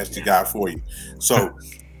out. That's the guy for you. So.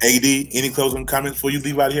 AD, any closing comments before you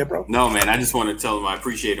leave out of here, bro? No, man. I just want to tell him I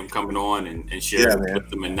appreciate him coming on and sharing with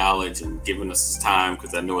them and knowledge and giving us his time,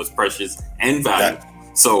 because I know it's precious and valuable.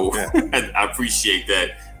 So I appreciate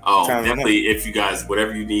that. Definitely, if you guys,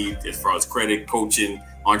 whatever you need as far as credit, coaching,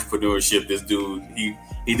 entrepreneurship, this dude, he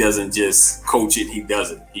doesn't just coach it, he does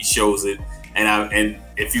it. He shows it. And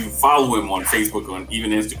if you follow him on Facebook or even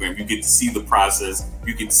Instagram, you get to see the process.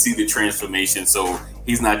 You get to see the transformation. So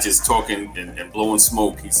he's not just talking and blowing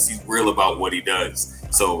smoke. He's real about what he does.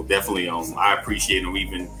 So definitely, I appreciate him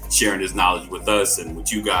even sharing his knowledge with us and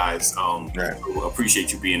with you guys.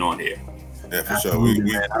 Appreciate you being on here. Yeah, for sure. We do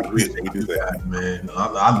that, man.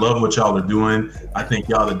 I love what y'all are doing. I think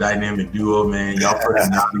y'all the dynamic duo, man. Y'all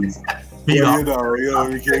personalities. We can't do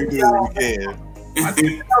it. We can. I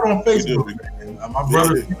think it out on Facebook. Man. My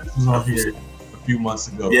brother was on here a few months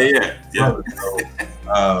ago. Yeah. So,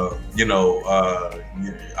 I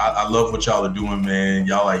love what y'all are doing, man.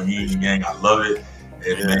 Y'all like yin and yang. I love it.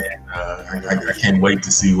 And man, I can't wait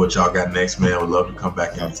to see what y'all got next, man. Would love to come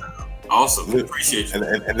back anytime. Awesome. Appreciate you.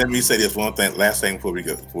 And let me say this last thing before we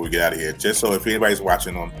get out of here. Just so if anybody's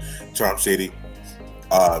watching on Charm City,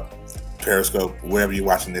 Periscope, wherever you're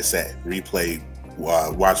watching this at, replay,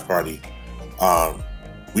 watch party,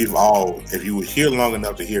 we've all, if you were here long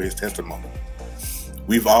enough to hear his testimony,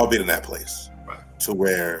 we've all been in that place to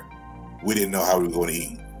where we didn't know how we were going to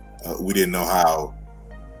eat. We didn't know how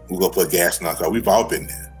we were going to put gas in our car. We've all been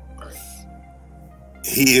there.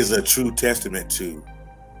 He is a true testament to,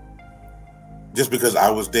 just because I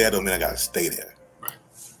was there don't mean I got to stay there.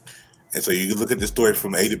 And so you look at the story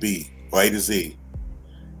from A to B or A to Z.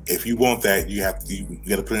 If you want that, you got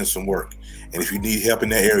to put in some work. And if you need help in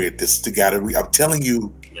that area, this is the guy to I'm telling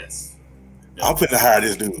you, I'm finna hire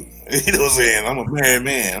this dude. You know what I'm saying? I'm a married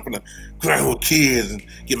man. I'm finna grind with kids and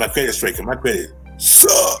get my credit straight, because my credit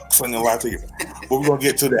sucks. I'm gonna lie to you. But we're gonna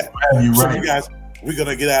get to that. So you guys, we're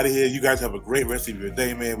gonna get out of here. You guys have a great rest of your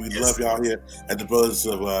day, man. We love y'all here at the Brothers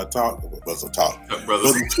of Talk. Brothers of Talk.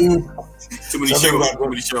 Too many shows.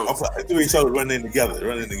 Too many shows running together.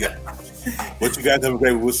 But you guys have a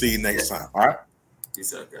great one. We'll see you next time. All right?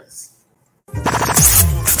 Peace out, guys.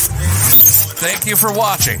 Thank you for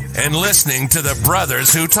watching and listening to the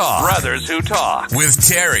Brothers Who Talk. Brothers Who Talk with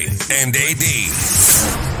Terry and AD.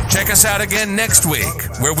 Check us out again next week,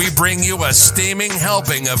 where we bring you a steaming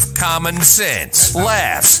helping of common sense,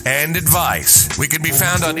 laughs, and advice. We can be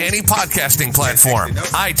found on any podcasting platform,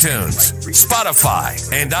 iTunes, Spotify,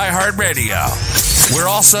 and iHeartRadio. We're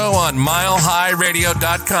also on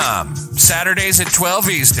milehighradio.com, Saturdays at 12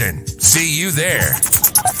 Eastern. See you there.